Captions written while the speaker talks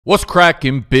What's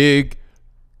cracking, big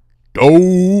dogs?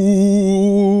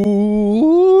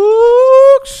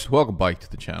 Welcome back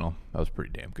to the channel. That was pretty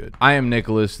damn good. I am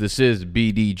Nicholas. This is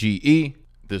BDGE.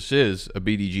 This is a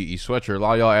BDGE sweatshirt. A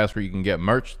lot of y'all ask where you can get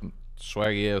merch.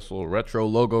 Swaggy ass little retro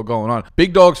logo going on.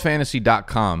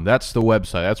 BigDogsFantasy.com. That's the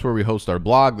website. That's where we host our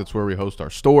blog. That's where we host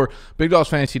our store.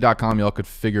 BigDogsFantasy.com. Y'all could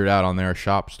figure it out on their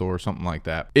shop, store, something like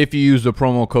that. If you use the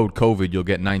promo code COVID, you'll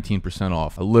get 19%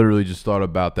 off. I literally just thought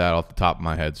about that off the top of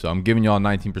my head. So I'm giving y'all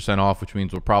 19% off, which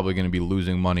means we're probably going to be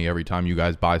losing money every time you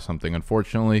guys buy something.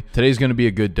 Unfortunately, today's going to be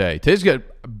a good day. Today's got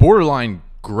borderline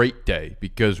great day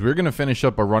because we're going to finish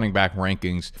up our running back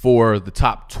rankings for the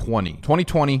top 20.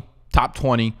 2020, top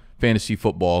 20. Fantasy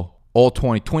football, all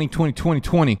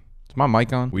 2020. Is my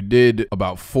mic on? We did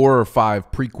about 4 or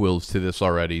 5 prequels to this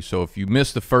already, so if you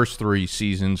missed the first 3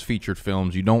 seasons, featured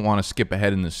films, you don't want to skip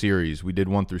ahead in the series. We did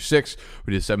 1 through 6,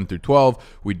 we did 7 through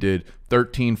 12, we did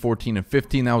 13, 14, and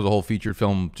 15. That was a whole featured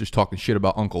film just talking shit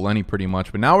about Uncle Lenny pretty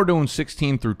much. But now we're doing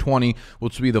 16 through 20,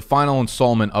 which will be the final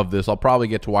installment of this. I'll probably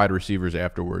get to wide receivers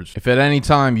afterwards. If at any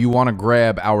time you want to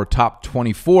grab our top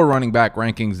 24 running back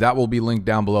rankings, that will be linked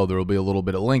down below. There will be a little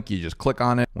bit of link. You just click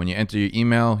on it. When you enter your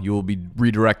email, you will be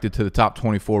redirected to the top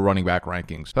 24 running back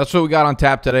rankings. That's what we got on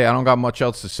tap today. I don't got much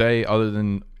else to say other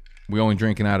than we only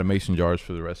drinking out of mason jars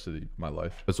for the rest of my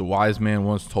life. As a wise man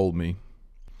once told me,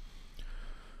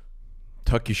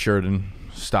 tuck your shirt in,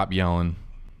 stop yelling,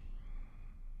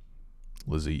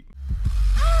 let's eat.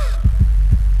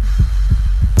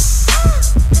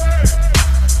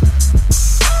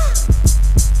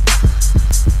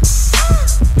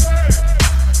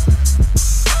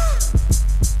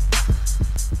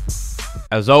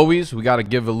 As always, we got to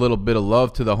give a little bit of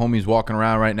love to the homies walking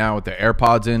around right now with their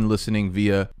AirPods in, listening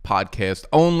via podcast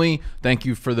only. Thank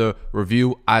you for the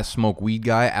review. I Smoke Weed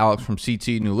Guy, Alex from CT,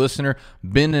 new listener.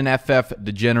 Been an FF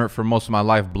degenerate for most of my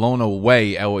life. Blown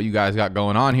away at what you guys got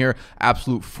going on here.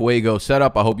 Absolute fuego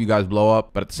setup. I hope you guys blow up.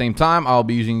 But at the same time, I'll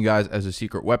be using you guys as a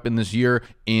secret weapon this year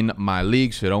in my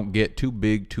league, so don't get too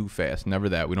big too fast. Never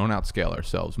that. We don't outscale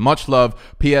ourselves. Much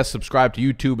love. P.S. Subscribe to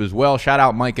YouTube as well. Shout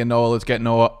out Mike and Noah. Let's get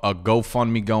Noah a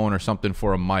GoFundMe going or something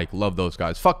for a mic. Love those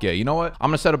guys. Fuck yeah. You know what? I'm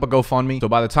going to set up a GoFundMe. So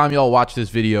by the time y'all watch this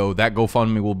video, that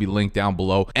GoFundMe will be linked down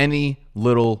below. Any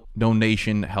little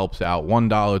donation helps out. $1,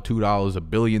 $2, $1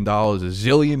 billion, $1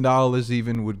 zillion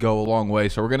even would go a long way.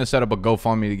 So we're going to set up a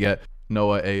GoFundMe to get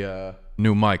Noah a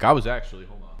new mic. I was actually,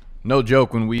 hold on. No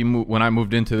joke, when I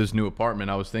moved into this new apartment,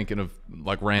 I was thinking of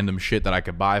like random shit that I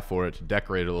could buy for it to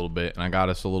decorate a little bit, and I got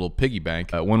us a little piggy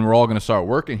bank. When we're all going to start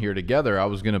working here together, I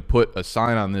was going to put a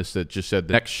sign on this that just said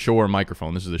the next Shure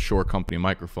microphone. This is the Shure company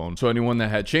microphone. So anyone that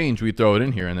had change, we'd throw it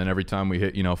in here, and then every time we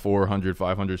hit, you know, 400,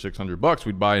 500, 600 bucks,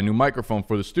 we'd buy a new microphone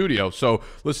for the studio. So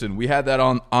listen, we had that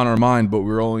on our mind, but we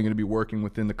were only going to be working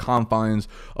within the confines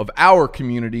of our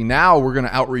community. Now we're going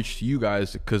to outreach to you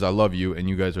guys because I love you, and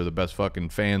you guys are the best fucking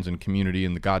fans and community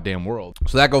in the goddamn world.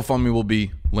 So that GoFundMe will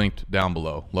be linked down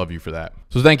below. Love you for that.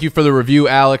 So thank you for the review,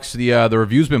 Alex. The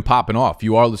review's been popping off. If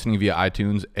you are listening via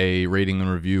iTunes, a rating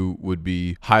and review would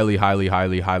be highly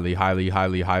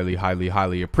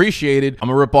appreciated. I'm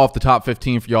gonna rip off the top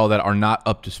 15 for y'all that are not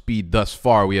up to speed thus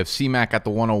far. We have C-Mac at the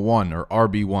 101 or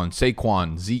RB1,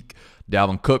 Saquon, Zeke,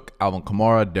 Dalvin Cook, Alvin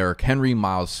Kamara, Derrick Henry,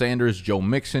 Miles Sanders, Joe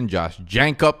Mixon, Josh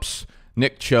Jacobs,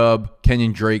 Nick Chubb,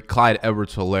 Kenyon Drake, Clyde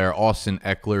Edwards-Helaire, Austin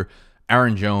Eckler,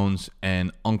 Aaron Jones,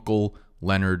 and Uncle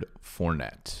Leonard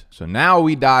Fournette. So now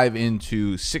we dive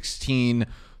into 16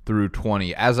 through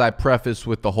 20. As I preface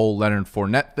with the whole Leonard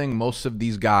Fournette thing, most of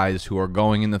these guys who are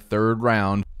going in the 3rd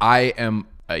round, I am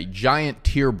a giant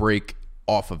tier break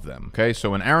off of them. Okay,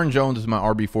 so when Aaron Jones is my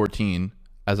RB14,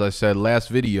 as I said last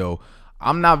video,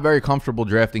 I'm not very comfortable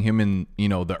drafting him in, you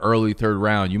know, the early 3rd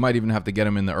round. You might even have to get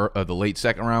him in the late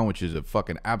 2nd round, which is a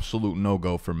fucking absolute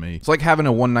no-go for me. It's like having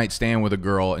a one-night stand with a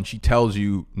girl and she tells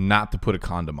you not to put a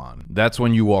condom on. That's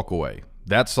when you walk away.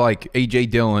 That's like A.J.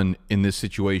 Dillon in this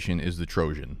situation is the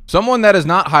Trojan. Someone that is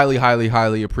not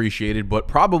highly appreciated, but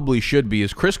probably should be,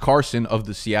 is Chris Carson of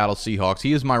the Seattle Seahawks.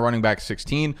 He is my running back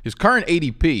 16. His current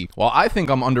ADP, while I think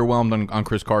I'm underwhelmed on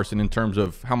Chris Carson in terms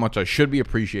of how much I should be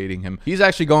appreciating him, he's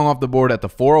actually going off the board at the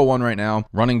 401 right now,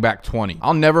 running back 20.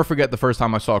 I'll never forget the first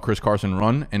time I saw Chris Carson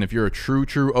run, and if you're a true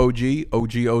OG,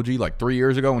 like 3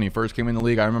 years ago when he first came in the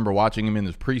league, I remember watching him in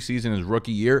his preseason, his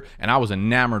rookie year, and I was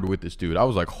enamored with this dude. I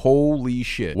was like, holy Holy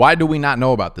shit. Why do we not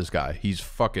know about this guy? He's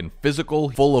fucking physical,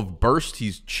 full of burst.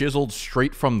 He's chiseled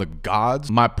straight from the gods.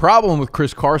 My problem with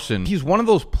Chris Carson, he's one of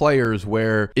those players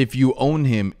where if you own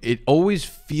him, it always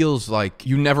feels like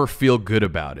you never feel good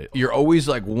about it. You're always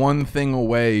like one thing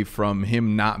away from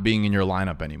him not being in your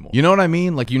lineup anymore. You know what I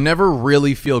mean? Like you never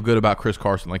really feel good about Chris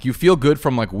Carson. Like you feel good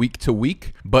from like week to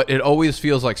week, but it always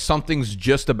feels like something's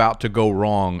just about to go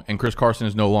wrong and Chris Carson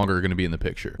is no longer going to be in the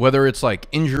picture. Whether it's like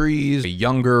injuries, a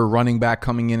younger running back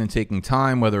coming in and taking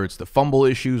time, whether it's the fumble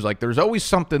issues, like there's always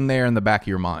something there in the back of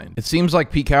your mind. It seems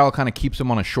like Pete Carroll kind of keeps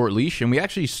him on a short leash, and we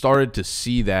actually started to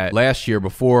see that last year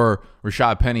before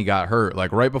Rashad Penny got hurt.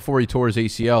 Like right before he tore his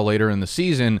ACL later in the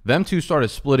season, them two started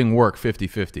splitting work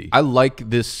 50-50. I like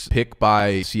this pick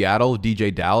by Seattle,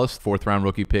 DJ Dallas, 4th-round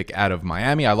rookie pick out of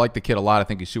Miami. I like the kid a lot. I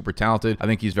think he's super talented. I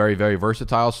think he's very, very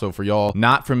versatile. So for y'all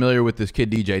not familiar with this kid,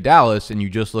 DJ Dallas, and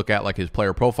you just look at like his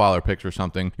player profiler picks or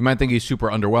something, you might think he's super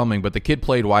underwhelming, but the kid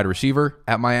played wide receiver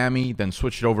at Miami, then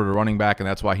switched over to running back, and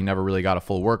that's why he never really got a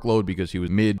full workload because he was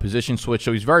mid-position switch.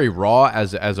 So he's very raw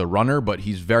as a runner, but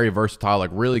he's very versatile, like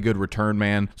really good return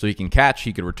man. So he can catch,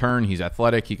 he could return, he's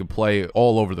athletic, he could play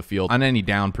all over the field on any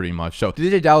down pretty much. So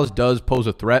DJ Dallas does pose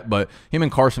a threat, but him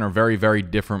and Carson are very, very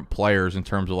different players in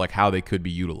terms of like how they could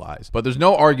be utilized. But there's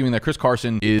no arguing that Chris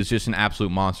Carson is just an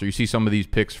absolute monster. You see some of these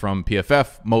picks from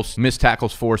PFF, most missed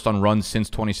tackles forced on runs since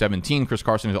 2017. Chris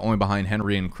Carson is only behind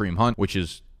Henry and Kareem Hunt, which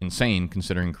is insane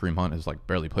considering Kareem Hunt has like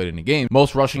barely played any game.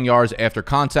 Most rushing yards after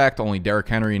contact, only Derrick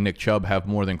Henry and Nick Chubb have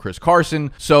more than Chris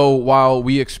Carson. So while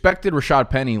we expected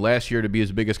Rashad Penny last year to be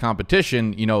his biggest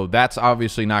competition, you know, that's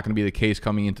obviously not going to be the case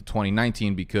coming into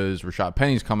 2019 because Rashad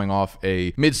Penny's coming off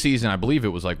a midseason, I believe it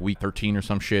was like week 13 or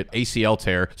some shit, ACL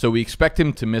tear. So we expect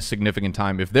him to miss significant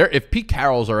time. If Pete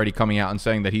Carroll's already coming out and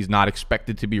saying that he's not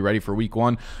expected to be ready for week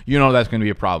 1, you know that's going to be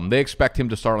a problem. They expect him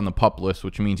to start on the PUP list,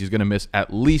 which means he's going to miss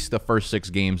at least the first 6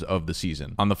 games of the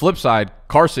season. On the flip side,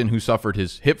 Carson, who suffered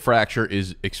his hip fracture,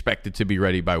 is expected to be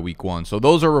ready by week 1. So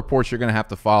those are reports you're going to have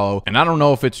to follow. And I don't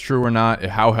know if it's true or not,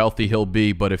 how healthy he'll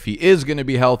be, but if he is going to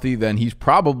be healthy, then he's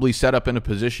probably set up in a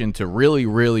position to really,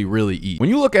 really, really eat. When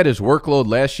you look at his workload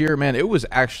last year, man, it was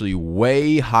actually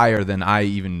way higher than I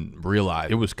even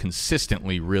realized. It was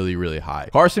consistently really, really high.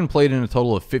 Carson played in a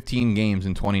total of 15 games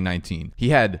in 2019. He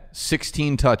had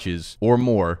 16 touches or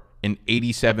more in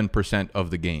 87%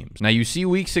 of the games. Now you see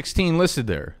week 16 listed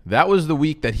there. That was the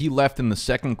week that he left in the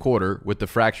second quarter with the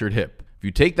fractured hip. If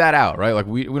you take that out, right, like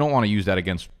we don't want to use that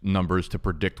against numbers to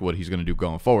predict what he's going to do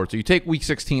going forward. So you take week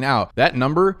 16 out, that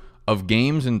number of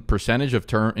games and percentage of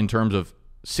in terms of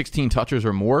 16 touches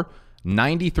or more,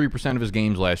 93% of his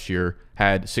games last year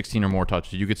had 16 or more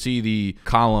touches. You could see the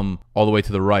column all the way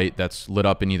to the right that's lit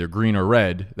up in either green or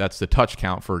red. That's the touch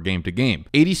count for game to game.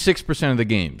 86% of the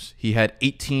games, he had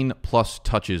 18 plus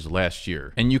touches last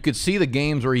year. And you could see the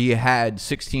games where he had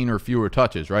 16 or fewer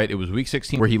touches, right? It was week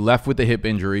 16 where he left with the hip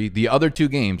injury. The other 2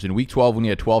 games, in week 12 when he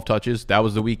had 12 touches, that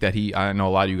was the week that I know a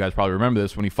lot of you guys probably remember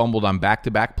this, when he fumbled on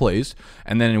back-to-back plays.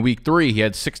 And then in week 3, he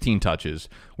had 16 touches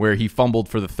where he fumbled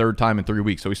for the 3rd time in 3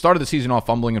 weeks. So he started the season off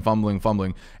fumbling and fumbling and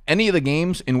fumbling. Any of the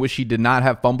games in which he did not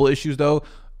have fumble issues, though,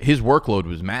 his workload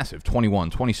was massive.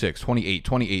 21, 26, 28,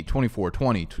 28, 24,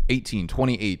 20, 18,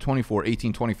 28, 24,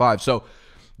 18, 25. So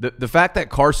the fact that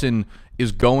Carson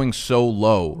is going so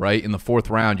low, right, in the 4th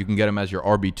round, you can get him as your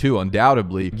RB2,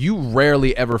 undoubtedly. You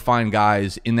rarely ever find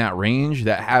guys in that range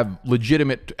that have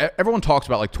legitimate, everyone talks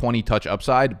about like 20 touch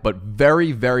upside, but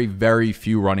very, very, very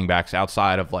few running backs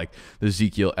outside of like the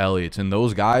Ezekiel Elliott's, and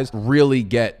those guys really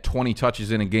get 20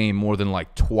 touches in a game more than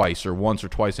like twice or once or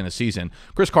twice in a season.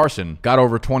 Chris Carson got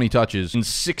over 20 touches in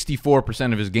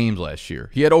 64% of his games last year.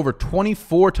 He had over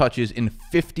 24 touches in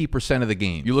 50% of the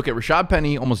game. You look at Rashad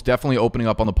Penny, almost definitely opening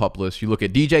up on the PUP list. You look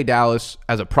at DJ Dallas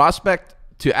as a prospect.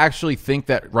 To actually think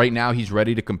that right now he's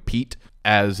ready to compete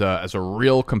as a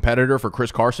real competitor for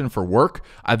Chris Carson for work,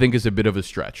 I think is a bit of a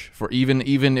stretch. For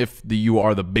even if you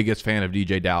are the biggest fan of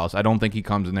DJ Dallas, I don't think he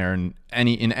comes in there and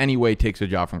in any way takes a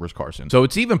job from Chris Carson. So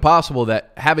it's even possible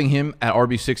that having him at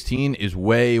RB16 is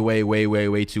way, way, way, way,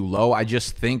 way too low. I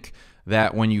just think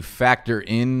that when you factor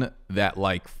in that,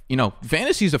 like, you know,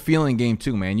 fantasy is a feeling game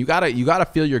too, man. You gotta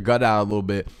feel your gut out a little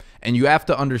bit. And you have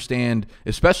to understand,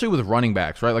 especially with running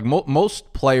backs, right? Like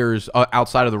most players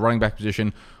outside of the running back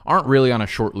position aren't really on a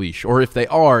short leash. Or if they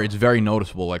are, it's very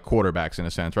noticeable, like quarterbacks in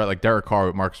a sense, right? Like Derek Carr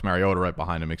with Marcus Mariota right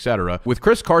behind him, etc. With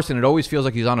Chris Carson, it always feels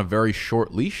like he's on a very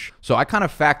short leash. So I kind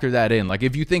of factor that in. Like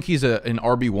if you think he's an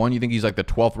RB1, you think he's like the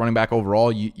 12th running back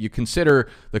overall, you consider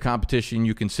the competition,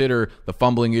 you consider the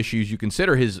fumbling issues, you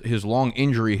consider his long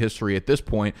injury history at this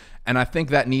point, and I think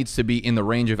that needs to be in the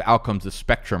range of outcomes, the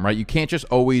spectrum, right? You can't just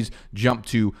always jump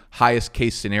to highest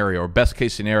case scenario or best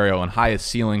case scenario and highest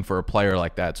ceiling for a player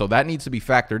like that. So that needs to be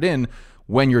factored in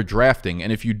when you're drafting.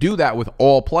 And if you do that with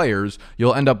all players,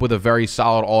 you'll end up with a very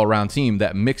solid all-around team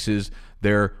that mixes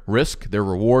their risk, their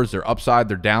rewards, their upside,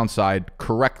 their downside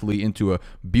correctly into a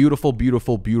beautiful,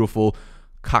 beautiful, beautiful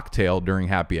cocktail during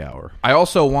happy hour. I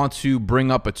also want to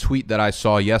bring up a tweet that I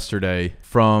saw yesterday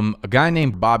from a guy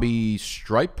named Bobby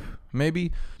Stripe,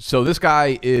 maybe. So this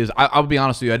guy is, I'll be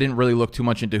honest with you, I didn't really look too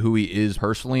much into who he is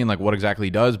personally and like what exactly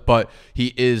he does, but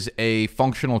he is a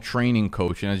functional training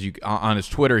coach. And as you on his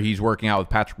Twitter, he's working out with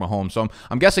Patrick Mahomes. So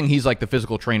I'm guessing he's like the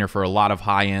physical trainer for a lot of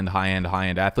high-end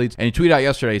athletes. And he tweeted out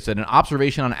yesterday, he said, an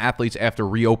observation on athletes after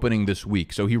reopening this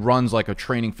week. So he runs like a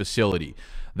training facility.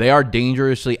 They are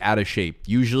dangerously out of shape.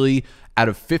 Usually out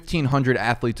of 1,500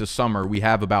 athletes a summer, we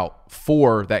have about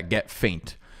 4 that get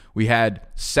faint. We had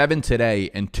 7 today,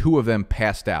 and 2 of them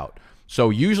passed out. So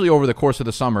usually over the course of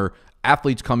the summer,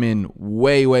 athletes come in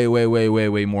way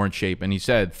more in shape. And he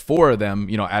said 4 of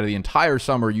them, out of the entire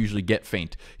summer usually get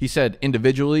faint. He said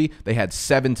individually they had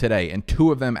 7 today, and 2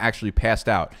 of them actually passed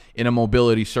out in a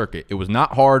mobility circuit. It was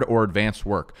not hard or advanced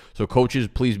work. So coaches,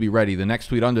 please be ready. The next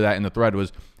tweet under that in the thread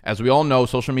was, as we all know,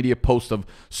 social media posts of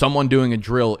someone doing a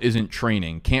drill isn't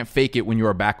training. Can't fake it when you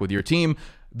are back with your team.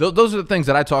 Those are the things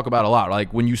that I talk about a lot.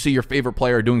 Like when you see your favorite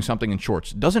player doing something in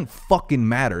shorts, it doesn't fucking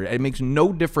matter. It makes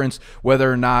no difference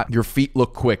whether or not your feet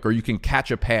look quick or you can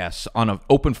catch a pass on an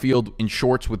open field in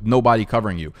shorts with nobody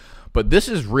covering you. But this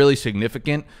is really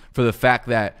significant for the fact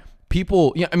that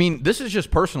people, this is just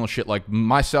personal shit like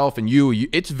myself and you.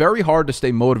 It's very hard to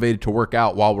stay motivated to work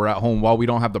out while we're at home, while we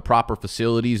don't have the proper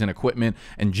facilities and equipment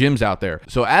and gyms out there.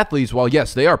 So athletes, while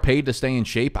yes, they are paid to stay in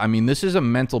shape, this is a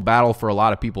mental battle for a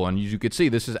lot of people. And as you can see,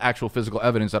 this is actual physical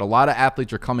evidence that a lot of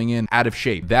athletes are coming in out of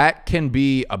shape. That can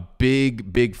be a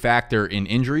big factor in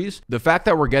injuries. The fact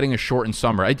that we're getting a shortened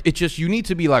summer, it's just, you need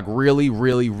to be like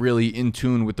really in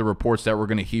tune with the reports that we're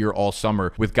going to hear all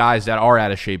summer with guys that are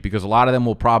out of shape, because a lot of them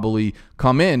will probably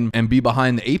come in and be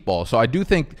behind the 8 ball. So I do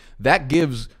think that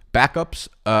gives backups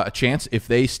a chance, if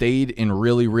they stayed in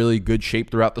really good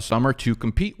shape throughout the summer, to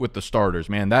compete with the starters.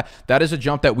 Man, that is a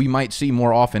jump that we might see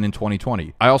more often in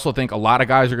 2020. I also think a lot of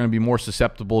guys are going to be more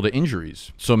susceptible to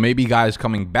injuries. So maybe guys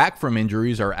coming back from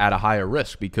injuries are at a higher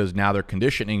risk because now their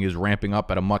conditioning is ramping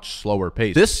up at a much slower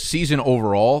pace. This season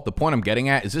overall, the point I'm getting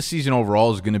at is this season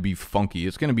overall is going to be funky.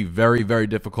 It's going to be very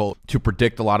difficult to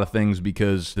predict a lot of things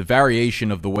because the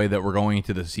variation of the way that we're going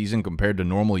into the season compared to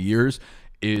normal years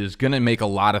is going to make a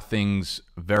lot of things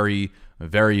very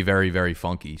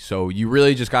funky. So you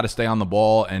really just got to stay on the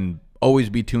ball and always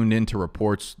be tuned into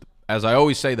reports. As I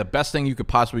always say, the best thing you could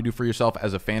possibly do for yourself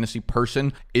as a fantasy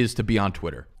person is to be on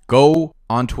Twitter. Go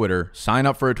on Twitter, sign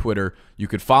up for a Twitter. You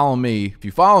could follow me. If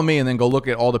you follow me and then go look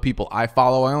at all the people I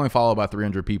follow, I only follow about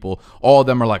 300 people. All of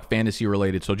them are like fantasy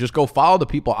related. So just go follow the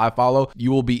people I follow.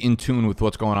 You will be in tune with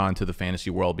what's going on into the fantasy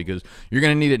world because you're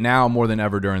going to need it now more than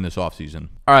ever during this offseason.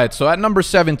 All right, so at number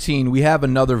 17, we have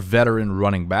another veteran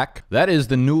running back. That is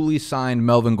the newly signed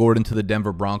Melvin Gordon to the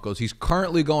Denver Broncos. He's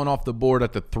currently going off the board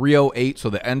at the 308, so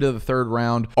the end of the 3rd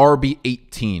round, RB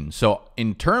 18. So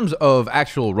in terms of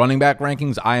actual running back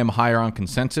rankings, I am higher on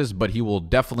consensus, but he will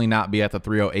definitely not be at the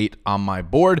 308 on my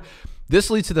board. This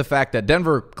leads to the fact that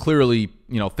Denver clearly,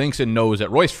 thinks and knows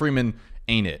that Royce Freeman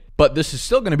ain't it. But this is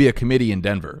still going to be a committee in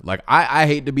Denver. Like, I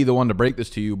hate to be the one to break this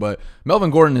to you, but Melvin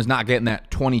Gordon is not getting that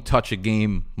 20 touch a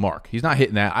game mark. He's not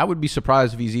hitting that. I would be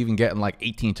surprised if he's even getting like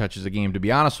 18 touches a game, to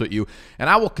be honest with you. And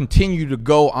I will continue to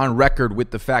go on record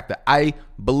with the fact that I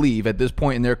believe at this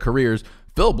point in their careers,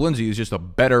 Philip Lindsay is just a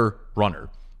better runner.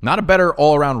 Not a better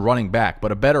all-around running back,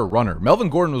 but a better runner.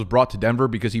 Melvin Gordon was brought to Denver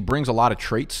because he brings a lot of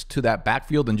traits to that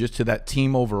backfield and just to that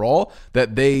team overall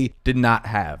that they did not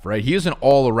have, right? He is an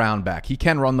all-around back. He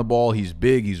can run the ball. He's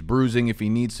big. He's bruising if he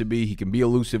needs to be. He can be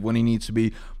elusive when he needs to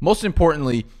be. Most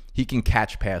importantly, he can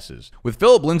catch passes. With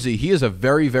Philip Lindsay, he is a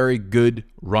very good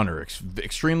runner.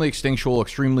 Extremely instinctual,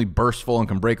 extremely burstful, and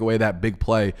can break away that big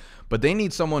play. But they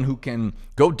need someone who can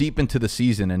go deep into the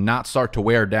season and not start to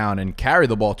wear down and carry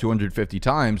the ball 250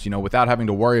 times, without having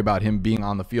to worry about him being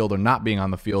on the field or not being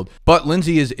on the field. But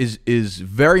Lindsay is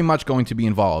very much going to be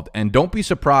involved. And don't be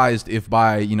surprised if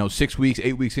by, 6 weeks,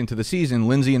 8 weeks into the season,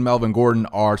 Lindsay and Melvin Gordon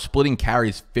are splitting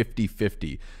carries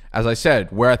 50-50. as I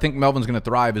said, where I think Melvin's going to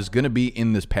thrive is going to be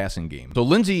in this passing game. So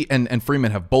Lindsey and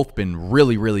Freeman have both been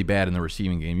really, really bad in the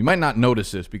receiving game. You might not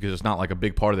notice this because it's not like a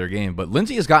big part of their game, but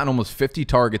Lindsey has gotten almost 50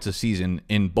 targets a season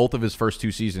in both of his first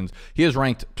 2 seasons. He is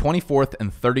ranked 24th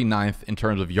and 39th in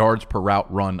terms of yards per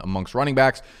route run amongst running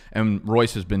backs, and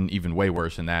Royce has been even way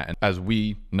worse than that. And as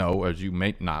we know, as you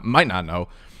might not know,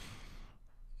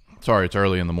 sorry, it's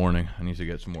early in the morning. I need to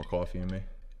get some more coffee in me.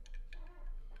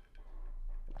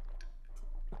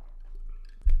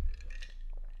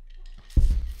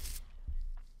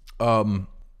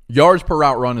 Yards per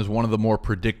route run is one of the more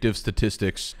predictive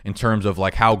statistics in terms of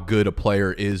like how good a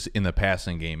player is in the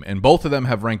passing game. And both of them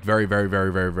have ranked very, very,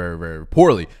 very, very, very, very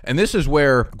poorly. And this is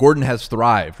where Gordon has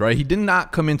thrived, right? He did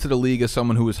not come into the league as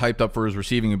someone who was hyped up for his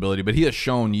receiving ability, but he has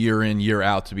shown year in, year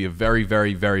out to be a very,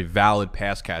 very, very valid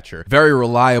pass catcher, very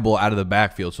reliable out of the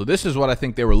backfield. So this is what I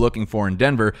think they were looking for in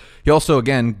Denver. He also,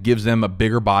 again, gives them a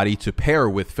bigger body to pair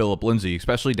with Phillip Lindsay,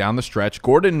 especially down the stretch.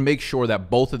 Gordon makes sure that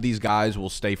both of these guys will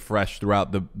stay fresh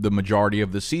throughout the majority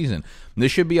of the season.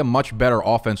 This should be a much better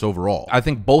offense overall. I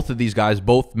think both of these guys,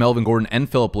 both Melvin Gordon and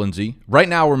Phillip Lindsay, right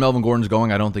now where Melvin Gordon's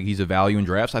going, I don't think he's a value in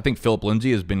drafts. I think Phillip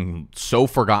Lindsay has been so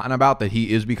forgotten about that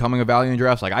he is becoming a value in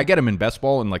drafts. Like I get him in best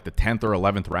ball in like the 10th or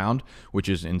 11th round, which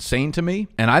is insane to me.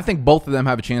 And I think both of them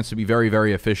have a chance to be very,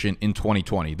 very efficient in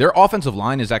 2020. Their offensive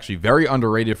line is actually very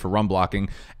underrated for run blocking,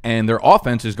 and their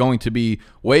offense is going to be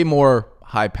way more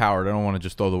high-powered. I don't want to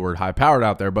just throw the word high-powered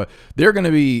out there, but they're going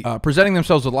to be presenting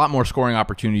themselves with a lot more scoring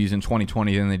opportunities in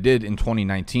 2020 than they did in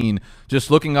 2019.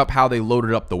 Just looking up how they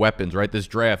loaded up the weapons, right? This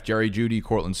draft, Jerry Jeudy,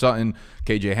 Cortland Sutton,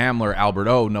 KJ Hamler, Albert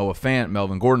O, Noah Fant,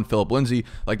 Melvin Gordon, Phillip Lindsay.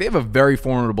 Like, they have a very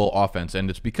formidable offense, and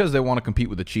it's because they want to compete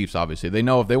with the Chiefs, obviously. They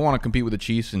know if they want to compete with the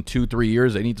Chiefs in 2-3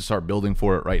 years, they need to start building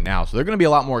for it right now. So they're going to be a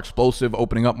lot more explosive,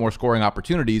 opening up more scoring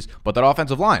opportunities, but that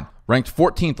offensive line, ranked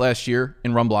 14th last year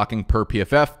in run blocking per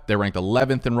PFF. They ranked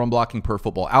 11th in run blocking per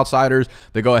Football Outsiders.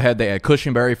 They go ahead, they add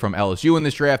Cushenberry from LSU in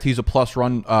this draft. He's a plus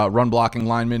run blocking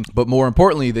lineman. But more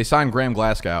importantly, they signed Graham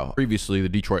Glasgow, previously the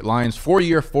Detroit Lions,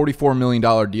 4-year, $44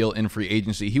 million deal in free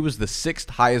agency. He was the 6th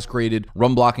highest graded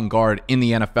run blocking guard in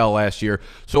the NFL last year.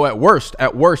 So at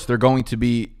worst, they're going to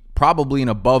be probably an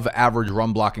above average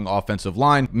run blocking offensive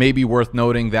line. Maybe worth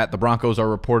noting that the Broncos are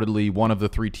reportedly one of the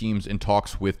 3 teams in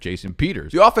talks with Jason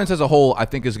Peters. The offense as a whole, I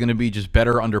think, is going to be just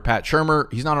better under Pat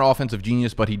Shurmur. He's not an offensive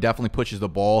genius, but he definitely pushes the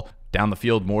ball down the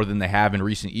field more than they have in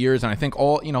recent years. And I think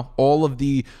all of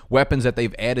the weapons that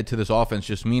they've added to this offense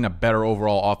just mean a better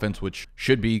overall offense, which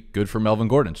should be good for Melvin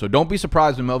Gordon. So don't be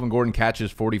surprised when Melvin Gordon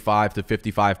catches 45 to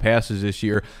 55 passes this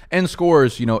year and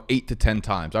scores, 8 to 10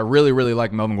 times. I really, really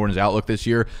like Melvin Gordon's outlook this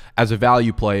year as a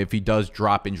value play if he does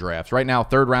drop in drafts. Right now,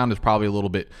 3rd round is probably a little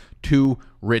bit too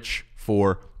rich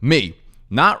for me.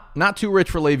 Not too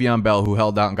rich for Le'Veon Bell, who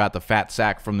held out and got the fat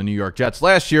sack from the New York Jets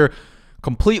last year.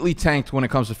 Completely tanked when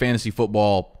it comes to fantasy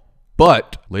football,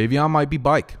 but Le'Veon might be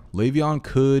bike. Le'Veon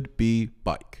could be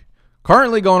bike.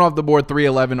 Currently going off the board,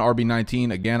 311,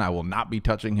 RB19. Again, I will not be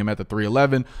touching him at the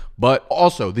 311, but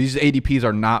also these ADPs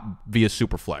are not via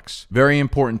Superflex. Very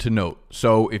important to note.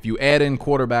 So if you add in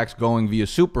quarterbacks going via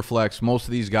Superflex, most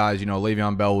of these guys,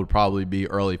 Le'Veon Bell would probably be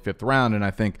early 5th round, and I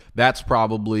think that's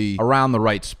probably around the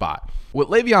right spot. With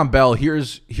Le'Veon Bell,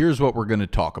 here's what we're going to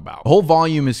talk about. The whole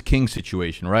volume is king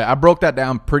situation, right? I broke that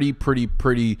down pretty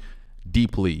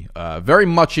deeply, very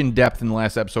much in depth in the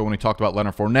last episode when we talked about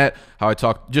Leonard Fournette, how I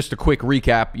talked, just a quick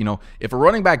recap, if a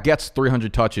running back gets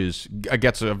 300 touches,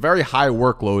 gets a very high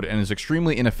workload and is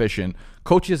extremely inefficient,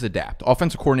 coaches adapt.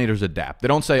 Offensive coordinators adapt. They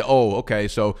don't say, oh, okay,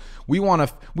 so we want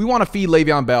to feed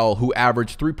Le'Veon Bell, who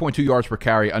averaged 3.2 yards per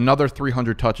carry, another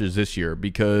 300 touches this year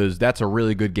because that's a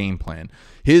really good game plan.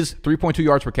 His 3.2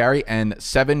 yards per carry and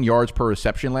 7 yards per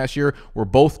reception last year were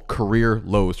both career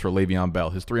lows for Le'Veon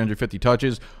Bell. His 350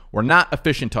 touches were not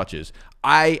efficient touches.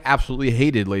 I absolutely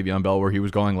hated Le'Veon Bell where he was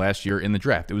going last year in the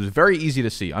draft. It was very easy to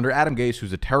see. Under Adam Gase,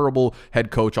 who's a terrible head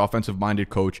coach,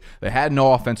 offensive-minded coach, they had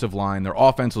no offensive line. Their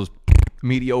offense was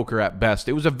mediocre at best.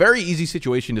 It was a very easy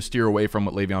situation to steer away from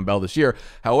with Le'Veon Bell this year.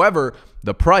 However,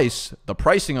 the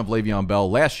pricing of Le'Veon Bell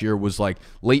last year was like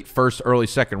late 1st, early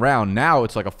 2nd round. Now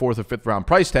it's like a 4th or 5th round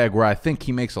price tag where I think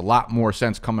he makes a lot more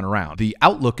sense coming around. The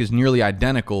outlook is nearly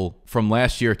identical from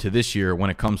last year to this year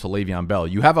when it comes to Le'Veon Bell.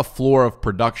 You have a floor of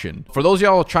production. For those of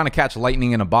y'all trying to catch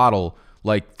lightning in a bottle,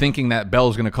 like thinking that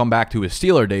Bell's going to come back to his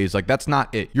Steeler days, like that's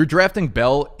not it. You're drafting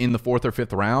Bell in the 4th or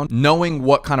 5th round knowing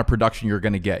what kind of production you're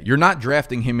going to get. You're not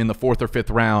drafting him in the 4th or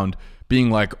 5th round being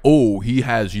like, oh, he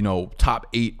has, top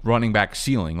 8 running back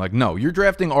ceiling. Like, no, you're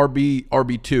drafting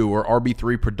RB2 or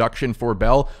RB3 production for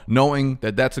Bell, knowing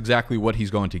that that's exactly what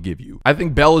he's going to give you. I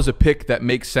think Bell is a pick that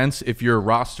makes sense if your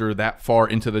roster that far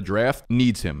into the draft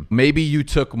needs him. Maybe you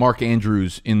took Mark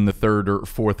Andrews in the 3rd or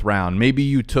 4th round. Maybe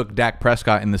you took Dak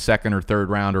Prescott in the 2nd or 3rd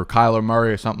round, or Kyler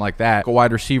Murray or something like that, a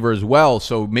wide receiver as well.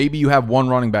 So maybe you have one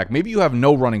running back. Maybe you have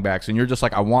no running backs, and you're just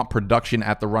like, I want production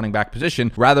at the running back position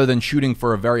rather than shooting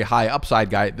for a very high upside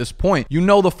guy at this point. You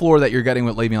know the floor that you're getting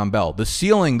with Le'Veon Bell. The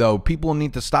ceiling, though, people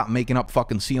need to stop making up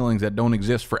fucking ceilings that don't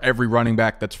exist for every running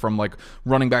back that's from like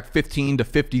running back 15 to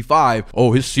 55.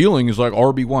 Oh, his ceiling is like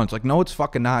RB1. It's like, no, it's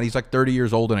fucking not. He's like 30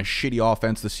 years old in a shitty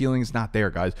offense. The ceiling's not there,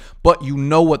 guys. But you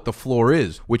know what the floor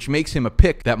is, which makes him a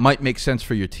pick that might make sense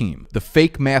for your team. The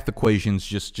fake math equations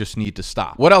just need to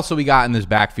stop. What else do we got in this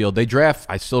backfield? They draft,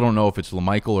 I still don't know if it's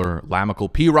LaMichael or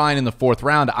Lamichael, P. Ryan in the 4th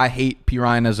round. I hate P.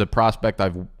 Ryan as a prospect.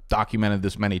 I've documented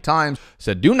this many times.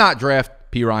 Said, do not draft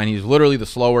P. Ryan. He's literally the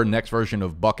slower next version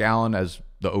of Buck Allen, as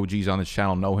the OGs on this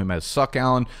channel know him as Suck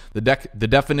Allen. The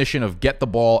definition of get the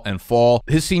ball and fall.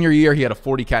 His senior year, he had a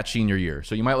 40-catch senior year.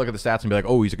 So you might look at the stats and be like,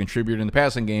 oh, he's a contributor in the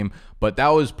passing game. But that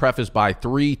was prefaced by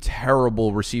 3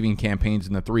 terrible receiving campaigns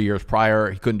in the 3 years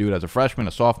prior. He couldn't do it as a freshman,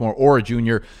 a sophomore, or a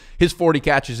junior. His 40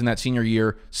 catches in that senior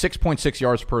year, 6.6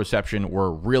 yards per reception,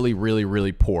 were really, really,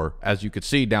 really poor. As you could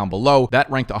see down below, that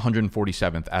ranked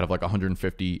 147th out of like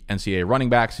 150 NCAA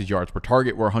running backs. His yards per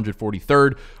target were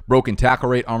 143rd. Broken tackle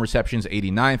rate on receptions,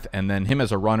 89th. And then him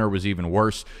as a runner was even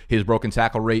worse. His broken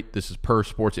tackle rate, this is per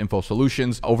Sports Info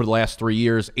Solutions, over the last 3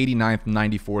 years, 89th,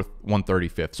 94th,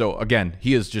 135th. So again,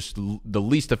 he is just the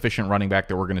least efficient running back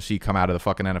that we're going to see come out of the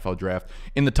fucking NFL draft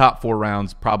in the top 4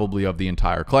 rounds, probably of the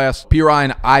entire class. P.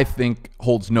 Ryan, I think,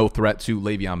 holds no threat to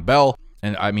Le'Veon Bell.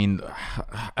 And I mean,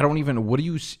 I don't even, what do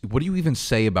you even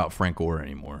say about Frank Gore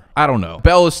anymore? I don't know.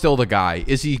 Bell is still the guy.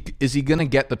 Is he going to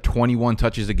get the 21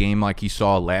 touches a game like he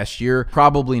saw last year?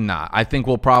 Probably not. I think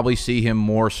we'll probably see him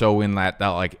more so in that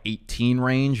like 18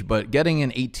 range, but getting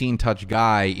an 18 touch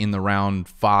guy in the round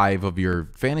 5 of your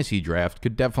fantasy draft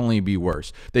could definitely be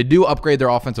worse. They do upgrade their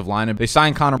offensive line. They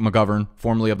signed Connor McGovern,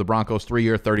 formerly of the Broncos,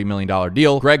 3-year, $30 million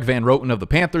deal. Greg Van Roten of the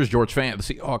Panthers, George Fant of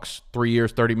the Seahawks, 3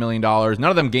 years, $30 million. None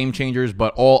of them game changers,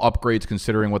 but all upgrades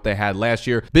considering what they had last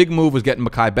year. Big move was getting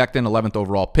Mekhi Becton, 11th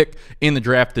overall pick in the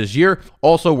draft this year.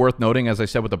 Also worth noting, as I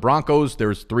said with the Broncos,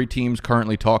 there's 3 teams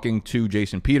currently talking to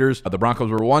Jason Peters. The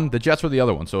Broncos were one, the Jets were the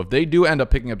other one. So if they do end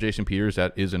up picking up Jason Peters,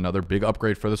 that is another big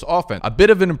upgrade for this offense. A bit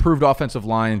of an improved offensive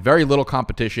line, very little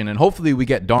competition, and hopefully we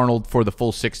get Darnold for the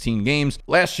full 16 games.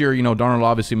 Last year, Darnold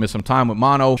obviously missed some time with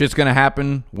mono. Shit's going to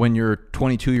happen when you're a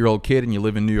 22-year-old kid and you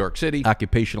live in New York City.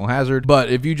 Occupational hazard. But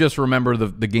if you just remember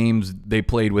the games they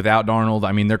played without Darnold,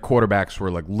 I mean, their quarterbacks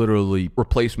were like literally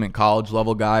replacement college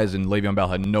level guys, and Le'Veon Bell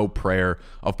had no prayer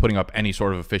of putting up any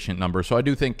sort of efficient number. So I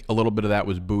do think a little bit of that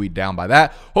was buoyed down by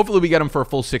that. Hopefully we get him for a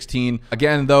full 16.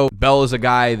 Again, though, Bell is a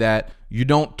guy that you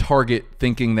don't target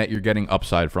thinking that you're getting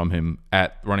upside from him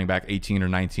at running back 18 or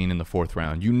 19 in the 4th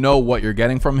round. You know what you're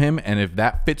getting from him, and if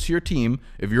that fits your team,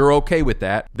 if you're okay with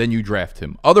that, then you draft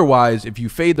him. Otherwise, if you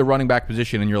fade the running back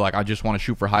position and you're like, I just want to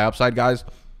shoot for high upside guys,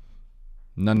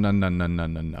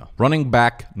 no. Running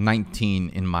back 19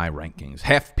 in my rankings,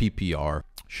 half PPR,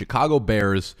 Chicago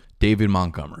Bears, David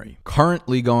Montgomery.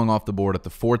 Currently going off the board at the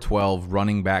 412,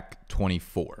 running back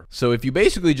 24. So if you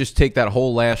basically just take that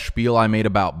whole last spiel I made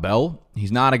about Bell,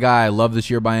 he's not a guy I love this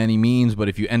year by any means, but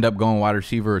if you end up going wide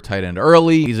receiver or tight end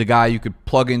early, he's a guy you could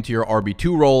plug into your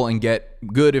RB2 role and get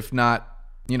good, if not,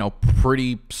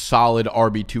 pretty solid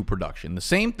RB2 production. The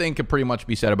same thing could pretty much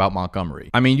be said about Montgomery.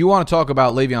 I mean, you want to talk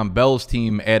about Le'Veon Bell's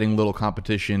team adding little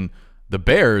competition. The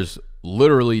Bears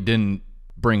literally didn't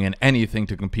bring in anything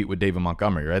to compete with David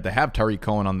Montgomery, right? They have Tariq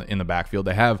Cohen in the backfield.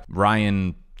 They have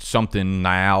Ryan something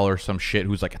Niall or some shit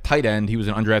who's like a tight end. He was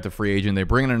an undrafted free agent. They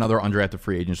bring in another undrafted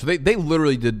free agent. So they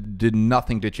literally did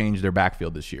nothing to change their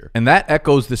backfield this year. And that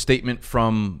echoes the statement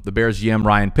from the Bears GM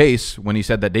Ryan Pace when he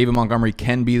said that David Montgomery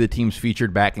can be the team's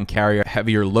featured back and carry a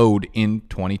heavier load in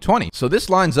 2020. So this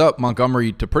lines up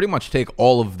Montgomery to pretty much take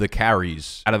all of the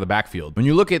carries out of the backfield. When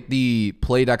you look at the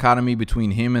play dichotomy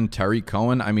between him and Tariq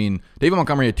Cohen, I mean, David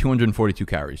Montgomery had 242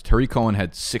 carries. Tariq Cohen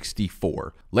had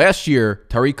 64. Last year,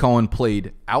 Tariq Cohen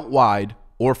played out wide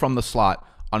or from the slot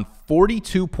on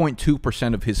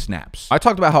 42.2% of his snaps. I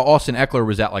talked about how Austin Eckler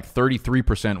was at like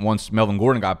 33% once Melvin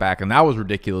Gordon got back, and that was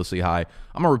ridiculously high.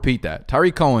 I'm going to repeat that.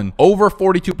 Tyreek Cohen, over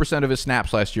 42% of his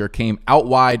snaps last year came out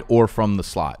wide or from the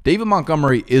slot. David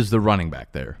Montgomery is the running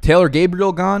back there. Taylor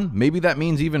Gabriel gone. Maybe that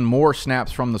means even more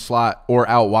snaps from the slot or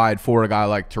out wide for a guy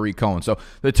like Tyreek Cohen. So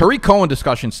the Tyreek Cohen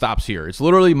discussion stops here. It's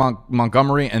literally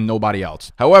Montgomery and nobody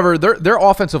else. However, their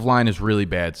offensive line is really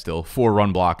bad still for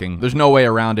run blocking. There's no way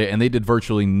around it, and they did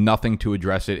virtually nothing to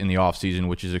address it in the offseason,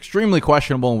 which is extremely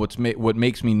questionable, and what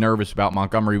makes me nervous about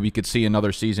Montgomery. We could see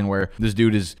another season where this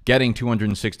dude is getting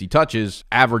 260 touches,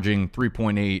 averaging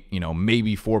 3.8,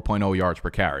 maybe 4.0 yards per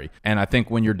carry. And I think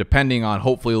when you're depending on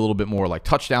hopefully a little bit more like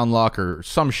touchdown luck or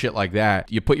some shit like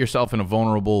that, you put yourself in a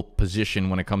vulnerable position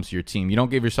when it comes to your team. You don't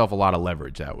give yourself a lot of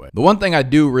leverage that way. The one thing I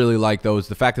do really like, though, is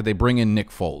the fact that they bring in Nick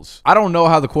Foles. I don't know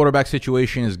how the quarterback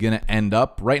situation is going to end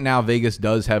up. Right now, Vegas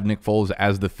does have Nick Foles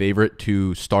as the favorite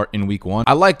to start in week 1.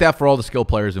 I like that for all the skill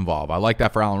players involved. I like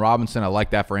that for Allen Robinson. I like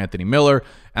that for Anthony Miller.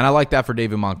 And I like that for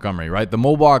David Montgomery, right? The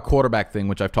mobile quarterback thing,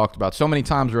 which I've talked about so many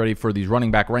times already for these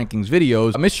running back rankings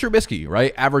videos. Mr. Trubisky,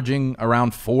 right? Averaging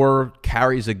around 4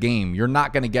 carries a game. You're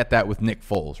not going to get that with Nick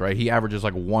Foles, right? He averages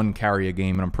like 1 carry a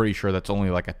game, and I'm pretty sure that's only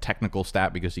like a technical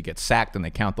stat because he gets sacked and they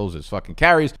count those as fucking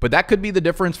carries. But that could be the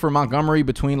difference for Montgomery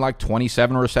between like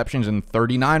 27 receptions and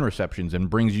 39 receptions and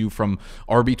brings you from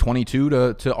RB22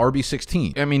 to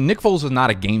RB16. I mean, Nick Foles is not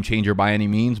a game changer by any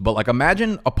means, but like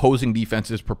imagine opposing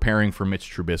defenses preparing for Mitch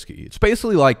Trubisky. It's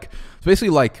basically like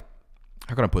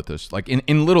how can I put this? Like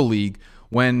in Little League,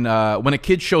 when a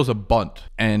kid shows a bunt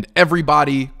and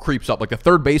everybody creeps up, like the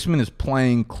third baseman is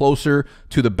playing closer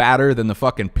to the batter than the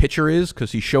fucking pitcher is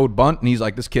because he showed bunt, and he's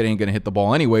like, this kid ain't gonna hit the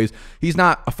ball anyways. He's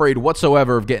not afraid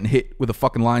whatsoever of getting hit with a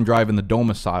fucking line drive in the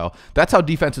domicile. That's how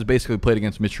defenses basically played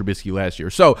against Mitch Trubisky last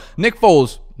year. So Nick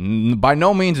Foles, by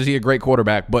no means is he a great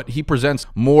quarterback, but he presents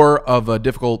more of a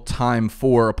difficult time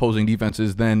for opposing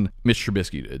defenses than Mitch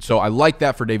Trubisky did. So I like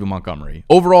that for David Montgomery.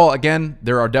 Overall, again,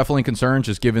 there are definitely concerns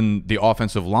just given the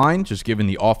offensive line, just given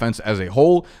the offense as a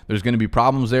whole. There's going to be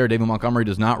problems there. David Montgomery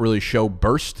does not really show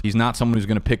burst. He's not someone who's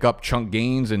going to pick up chunk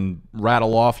gains and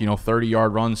rattle off,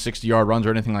 30-yard runs, 60-yard runs, or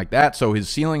anything like that. So his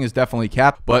ceiling is definitely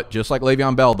capped. But just like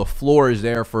Le'Veon Bell, the floor is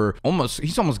there for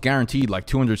he's almost guaranteed like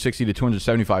 260 to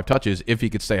 275 touches if he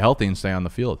could stay healthy and stay on the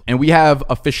field. And we have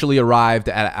officially arrived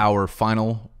at our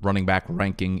final running back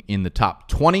ranking in the top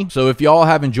 20. So if y'all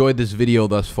have enjoyed this video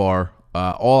thus far,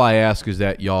 all I ask is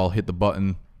that y'all hit the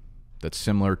button that's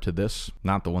similar to this,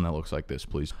 not the one that looks like this,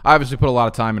 please. I obviously put a lot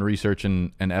of time and research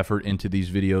and effort into these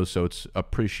videos, so it's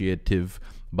appreciative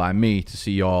by me to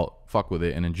see y'all fuck with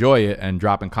it and enjoy it and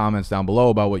dropping comments down below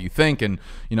about what you think and,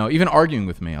 even arguing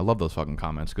with me. I love those fucking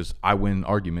comments because I win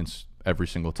arguments every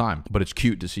single time. But it's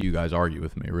cute to see you guys argue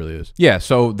with me. It really is. Yeah,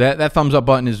 so that thumbs up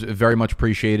button is very much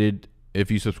appreciated. If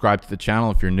you subscribe to the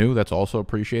channel, if you're new, that's also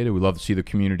appreciated. We love to see the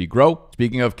community grow.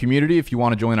 Speaking of community, if you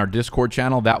want to join our Discord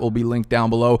channel, that will be linked down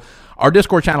below. Our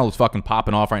Discord channel is fucking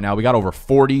popping off right now. We got over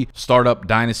 40 startup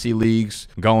Dynasty leagues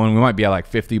going. We might be at like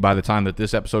 50 by the time that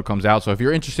this episode comes out. So if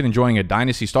you're interested in joining a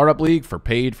Dynasty startup league for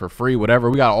paid, for free, whatever,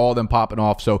 we got all of them popping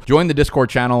off. So join the Discord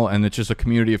channel, and it's just a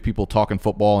community of people talking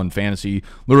football and fantasy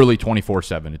literally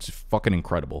 24/7. It's fucking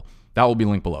incredible. That will be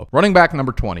linked below. Running back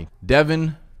number 20,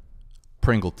 Devin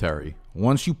Pringletary.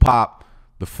 Once you pop,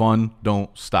 the fun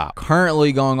don't stop.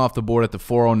 Currently going off the board at the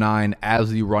 409 as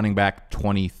the running back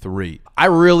 23. I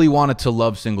really wanted to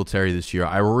love Singletary this year.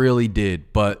 I really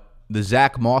did. But the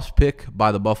Zach Moss pick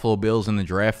by the Buffalo Bills in the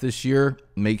draft this year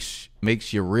makes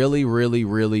you really, really,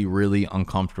 really, really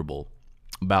uncomfortable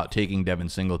about taking Devin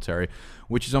Singletary,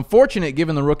 which is unfortunate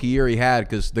given the rookie year he had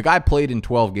because the guy played in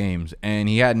 12 games and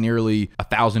he had nearly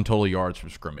 1,000 total yards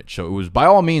from scrimmage. So it was by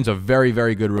all means a very,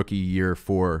 very good rookie year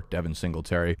for Devin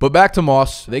Singletary. But back to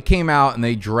Moss. They came out and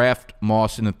they draft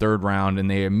Moss in the 3rd round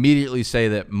and they immediately say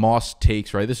that Moss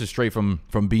takes, right? This is straight from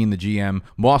being the GM.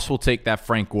 Moss will take that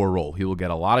Frank Gore role. He will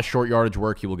get a lot of short yardage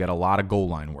work. He will get a lot of goal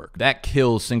line work. That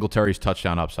kills Singletary's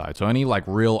touchdown upside. So any like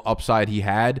real upside he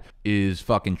had is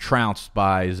fucking trounced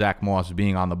by Zach Moss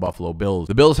being on the Buffalo Bills.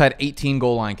 The Bills had 18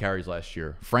 goal line carries last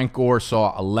year. Frank Gore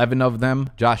saw 11 of them.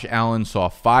 Josh Allen saw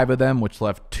 5 of them, which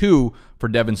left 2 for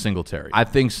Devin Singletary. I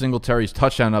think Singletary's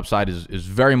touchdown upside is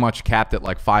very much capped at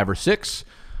like 5 or 6.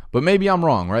 but maybe I'm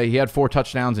wrong, right? He had 4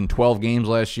 touchdowns in 12 games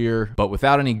last year, but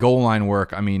without any goal line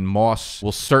work, I mean, Moss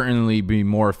will certainly be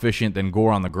more efficient than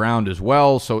Gore on the ground as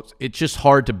well. So it's just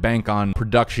hard to bank on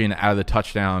production out of the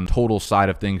touchdown total side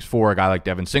of things for a guy like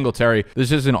Devin Singletary.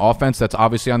 This is an offense that's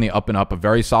obviously on the up and up, a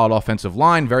very solid offensive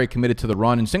line, very committed to the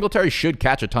run, and Singletary should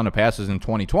catch a ton of passes in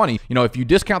 2020. You know, if you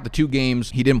discount the 2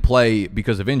 games he didn't play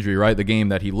because of injury, right? The game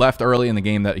that he left early and the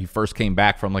game that he first came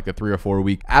back from like a 3 or 4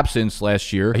 week absence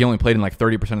last year. He only played in like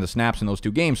 30% of the snaps in those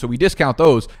 2 games. So we discount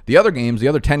those. The other games, the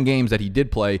other 10 games that he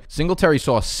did play, Singletary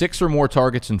saw 6 or more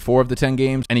targets in 4 of the 10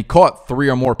 games, and he caught 3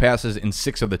 or more passes in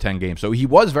 6 of the 10 games. So he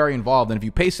was very involved. And if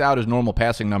you pace out his normal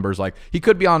passing numbers, like he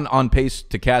could be on pace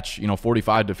to catch, you know,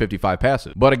 45 to 55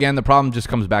 passes. But again, the problem just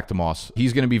comes back to Moss.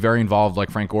 He's going to be very involved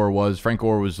like Frank Gore was. Frank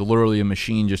Gore was literally a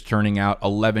machine, just turning out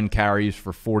 11 carries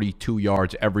for 42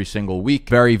 yards every single week.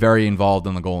 Very, very involved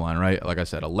in the goal line, right? Like I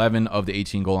said, 11 of the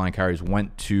 18 goal line carries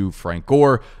went to Frank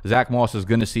Gore. Zach Moss is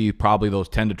going to see probably those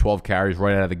 10 to 12 carries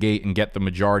right out of the gate and get the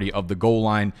majority of the goal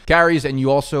line carries. And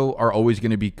you also are always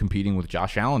going to be competing with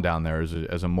Josh Allen down there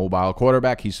as a mobile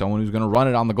quarterback. He's someone who's going to run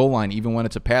it on the goal line even when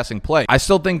it's a passing play. I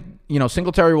still think, you know,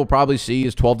 Singletary will probably see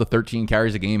his 12 to 13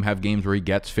 carries a game, have games where he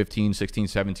gets 15, 16,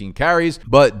 17 carries.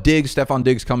 But Stephon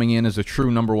Diggs coming in as a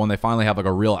true number one, they finally have like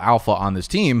a real alpha on this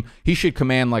team. He should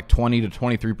command like 20 to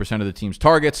 23% of the team's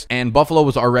targets. And Buffalo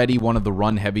was already one of the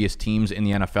run heaviest teams in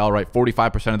the NFL, right?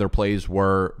 45% of their plays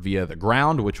were via the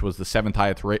ground, which was the 7th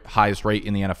highest rate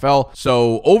in the NFL.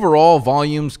 So overall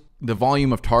the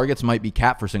volume of targets might be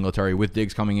capped for Singletary with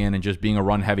Diggs coming in and just being a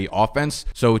run-heavy offense.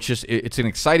 So it's an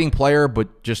exciting player,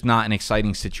 but just not an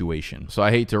exciting situation. So I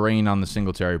hate to rain on the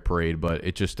Singletary parade, but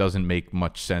it just doesn't make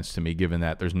much sense to me given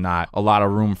that there's not a lot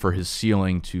of room for his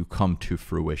ceiling to come to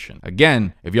fruition.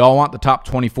 Again, if y'all want the top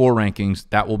 24 rankings,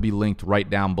 that will be linked right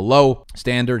down below.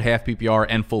 Standard, half PPR,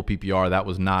 and full PPR, that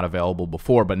was not available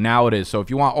before, but now it is. So if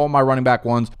you want all my running back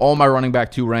 1s, all my running back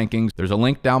 2 rankings, there's a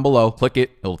link down below. Click it.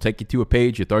 It'll take you to a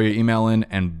page. You throw your email in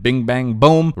and bing, bang,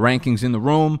 boom, rankings in the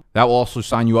room. That will also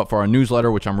sign you up for our newsletter,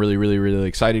 which I'm really, really, really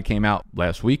excited. Came out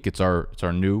last week. It's our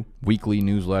new weekly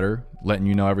newsletter, letting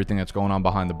you know everything that's going on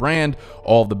behind the brand,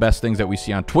 all of the best things that we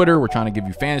see on Twitter. We're trying to give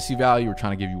you fantasy value. We're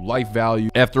trying to give you life value.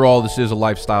 After all, this is a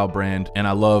lifestyle brand, and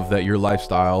I love that your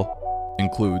lifestyle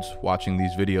includes watching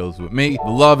these videos with me. The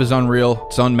love is unreal.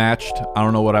 It's unmatched. I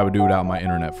don't know what I would do without my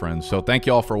internet friends. So thank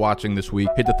you all for watching this week.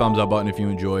 Hit the thumbs up button if you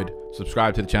enjoyed.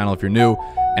 Subscribe to the channel if you're new,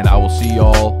 and I will see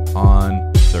y'all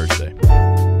on Thursday.